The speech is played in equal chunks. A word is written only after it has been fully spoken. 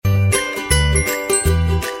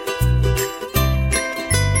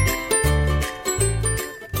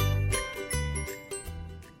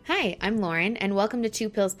Lauren, and welcome to Two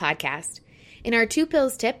Pills Podcast. In our Two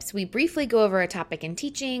Pills tips, we briefly go over a topic in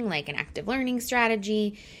teaching, like an active learning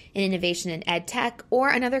strategy, an innovation in ed tech, or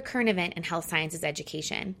another current event in health sciences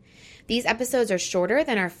education. These episodes are shorter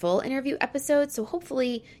than our full interview episodes, so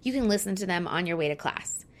hopefully you can listen to them on your way to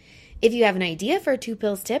class. If you have an idea for a Two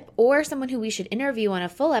Pills tip or someone who we should interview on a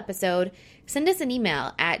full episode, send us an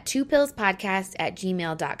email at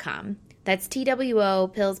twopillspodcast@gmail.com. That's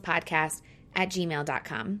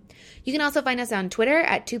twopillspodcast@gmail.com. You can also find us on Twitter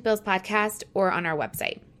at Two Pills Podcast or on our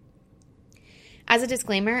website. As a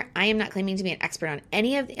disclaimer, I am not claiming to be an expert on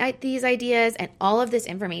any of these ideas, and all of this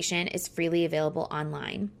information is freely available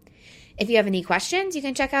online. If you have any questions, you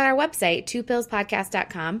can check out our website,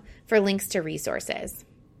 twopillspodcast.com, for links to resources.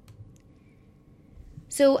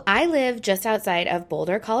 So I live just outside of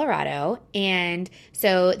Boulder, Colorado, and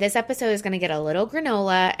so this episode is going to get a little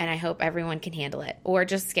granola, and I hope everyone can handle it, or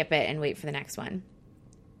just skip it and wait for the next one.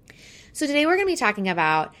 So today we're going to be talking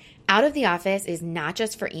about out of the office is not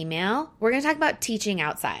just for email. We're going to talk about teaching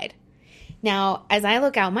outside. Now, as I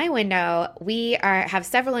look out my window, we have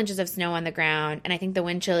several inches of snow on the ground, and I think the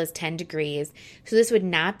wind chill is 10 degrees, so this would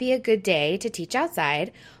not be a good day to teach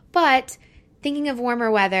outside, but thinking of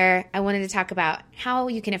warmer weather, I wanted to talk about how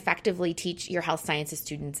you can effectively teach your health sciences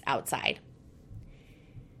students outside.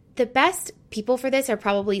 The best people for this are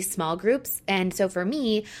probably small groups, and so for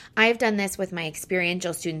me, I've done this with my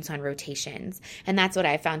experiential students on rotations, and that's what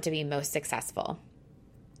I've found to be most successful.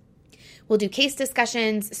 We'll do case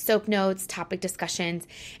discussions, SOAP notes, topic discussions,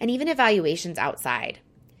 and even evaluations outside.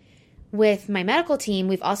 With my medical team,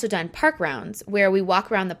 we've also done park rounds where we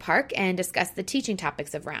walk around the park and discuss the teaching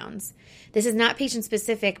topics of rounds. This is not patient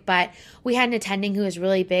specific, but we had an attending who was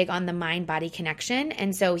really big on the mind-body connection,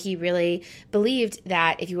 and so he really believed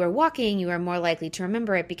that if you were walking, you were more likely to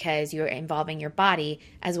remember it because you were involving your body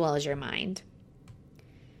as well as your mind.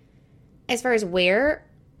 As far as where,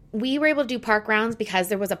 we were able to do park rounds because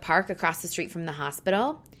there was a park across the street from the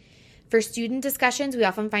hospital. For student discussions, we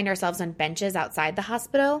often find ourselves on benches outside the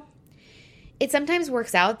hospital. It sometimes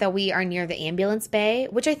works out that we are near the ambulance bay,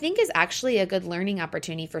 which I think is actually a good learning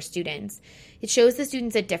opportunity for students. It shows the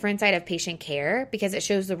students a different side of patient care because it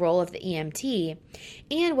shows the role of the EMT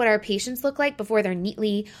and what our patients look like before they're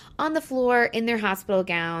neatly on the floor in their hospital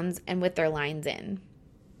gowns and with their lines in.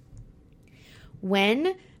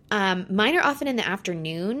 Mine are often in the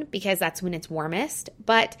afternoon because that's when it's warmest,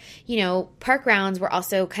 but, park rounds were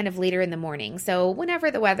also kind of later in the morning, so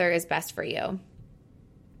whenever the weather is best for you.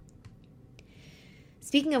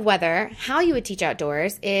 Speaking of weather, how you would teach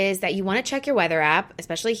outdoors is that you want to check your weather app,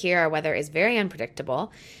 especially here our weather is very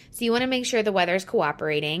unpredictable, so you want to make sure the weather is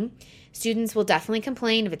cooperating. Students will definitely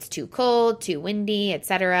complain if it's too cold, too windy,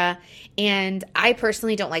 etc. And I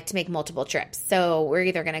personally don't like to make multiple trips, so we're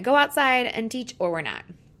either going to go outside and teach or we're not.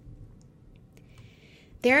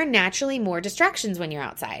 There are naturally more distractions when you're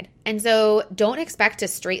outside, and so don't expect a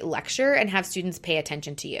straight lecture and have students pay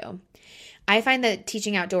attention to you. I find that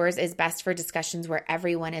teaching outdoors is best for discussions where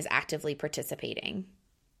everyone is actively participating.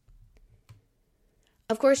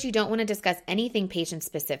 Of course, you don't want to discuss anything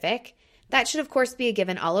patient-specific. That should, of course, be a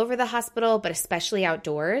given all over the hospital, but especially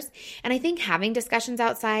outdoors. And I think having discussions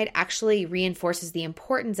outside actually reinforces the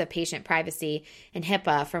importance of patient privacy and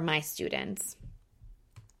HIPAA for my students.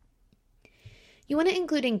 You want to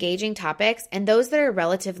include engaging topics and those that are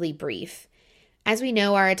relatively brief. As we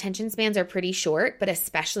know, our attention spans are pretty short, but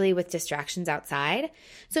especially with distractions outside.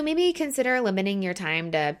 So maybe consider limiting your time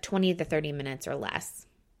to 20 to 30 minutes or less.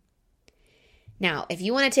 Now, if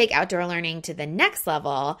you want to take outdoor learning to the next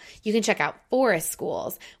level, you can check out forest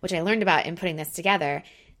schools, which I learned about in putting this together.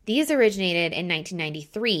 These originated in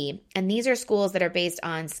 1993, and these are schools that are based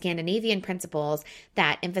on Scandinavian principles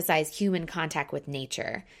that emphasize human contact with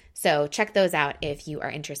nature. So check those out if you are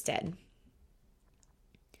interested.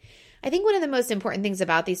 I think one of the most important things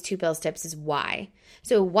about these Two Pills tips is why.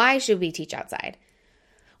 So why should we teach outside?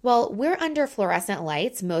 Well, we're under fluorescent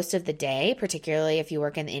lights most of the day, particularly if you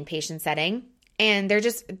work in the inpatient setting, and there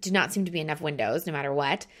just do not seem to be enough windows no matter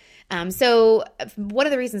what. So one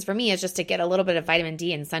of the reasons for me is just to get a little bit of vitamin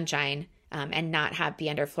D and sunshine and not be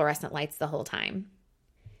under fluorescent lights the whole time.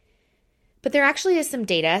 But there actually is some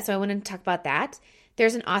data, so I want to talk about that.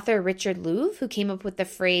 There's an author, Richard Louv, who came up with the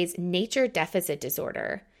phrase nature deficit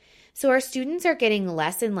disorder. So our students are getting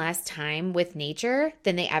less and less time with nature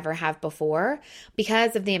than they ever have before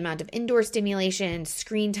because of the amount of indoor stimulation,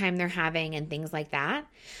 screen time they're having, and things like that.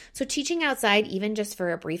 So teaching outside, even just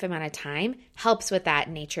for a brief amount of time, helps with that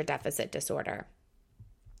nature deficit disorder.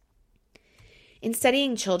 In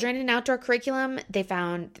studying children in outdoor curriculum,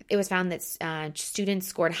 it was found that students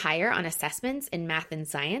scored higher on assessments in math and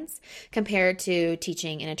science compared to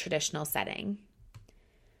teaching in a traditional setting.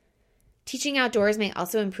 Teaching outdoors may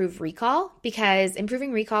also improve recall because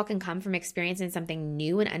improving recall can come from experiencing something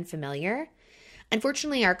new and unfamiliar.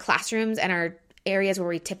 Unfortunately, our classrooms and our areas where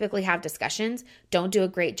we typically have discussions don't do a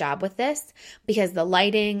great job with this because the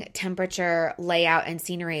lighting, temperature, layout, and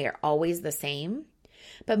scenery are always the same.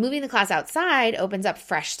 But moving the class outside opens up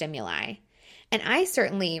fresh stimuli. And I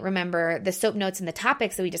certainly remember the soap notes and the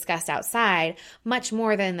topics that we discussed outside much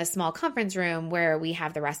more than the small conference room where we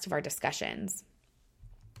have the rest of our discussions.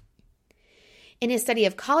 In his study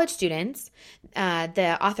of college students,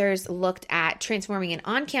 the authors looked at transforming an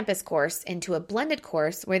on-campus course into a blended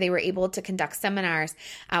course where they were able to conduct seminars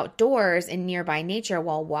outdoors in nearby nature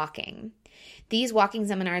while walking. These walking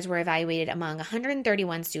seminars were evaluated among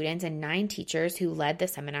 131 students and 9 teachers who led the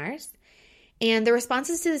seminars. And the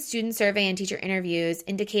responses to the student survey and teacher interviews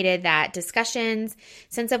indicated that discussions,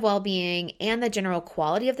 sense of well-being, and the general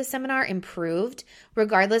quality of the seminar improved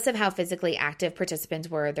regardless of how physically active participants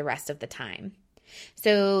were the rest of the time.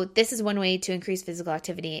 So this is one way to increase physical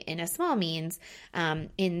activity in a small means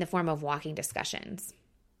in the form of walking discussions.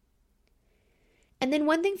 And then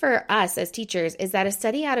one thing for us as teachers is that a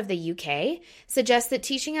study out of the UK suggests that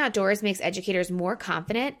teaching outdoors makes educators more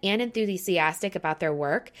confident and enthusiastic about their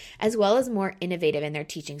work, as well as more innovative in their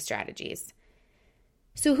teaching strategies.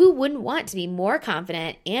 So who wouldn't want to be more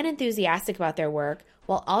confident and enthusiastic about their work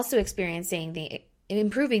while also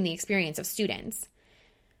improving the experience of students?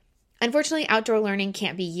 Unfortunately, outdoor learning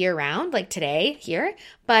can't be year-round like today here,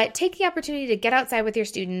 but take the opportunity to get outside with your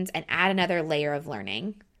students and add another layer of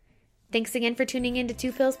learning. Thanks again for tuning in to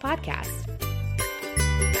Two Pills Podcast.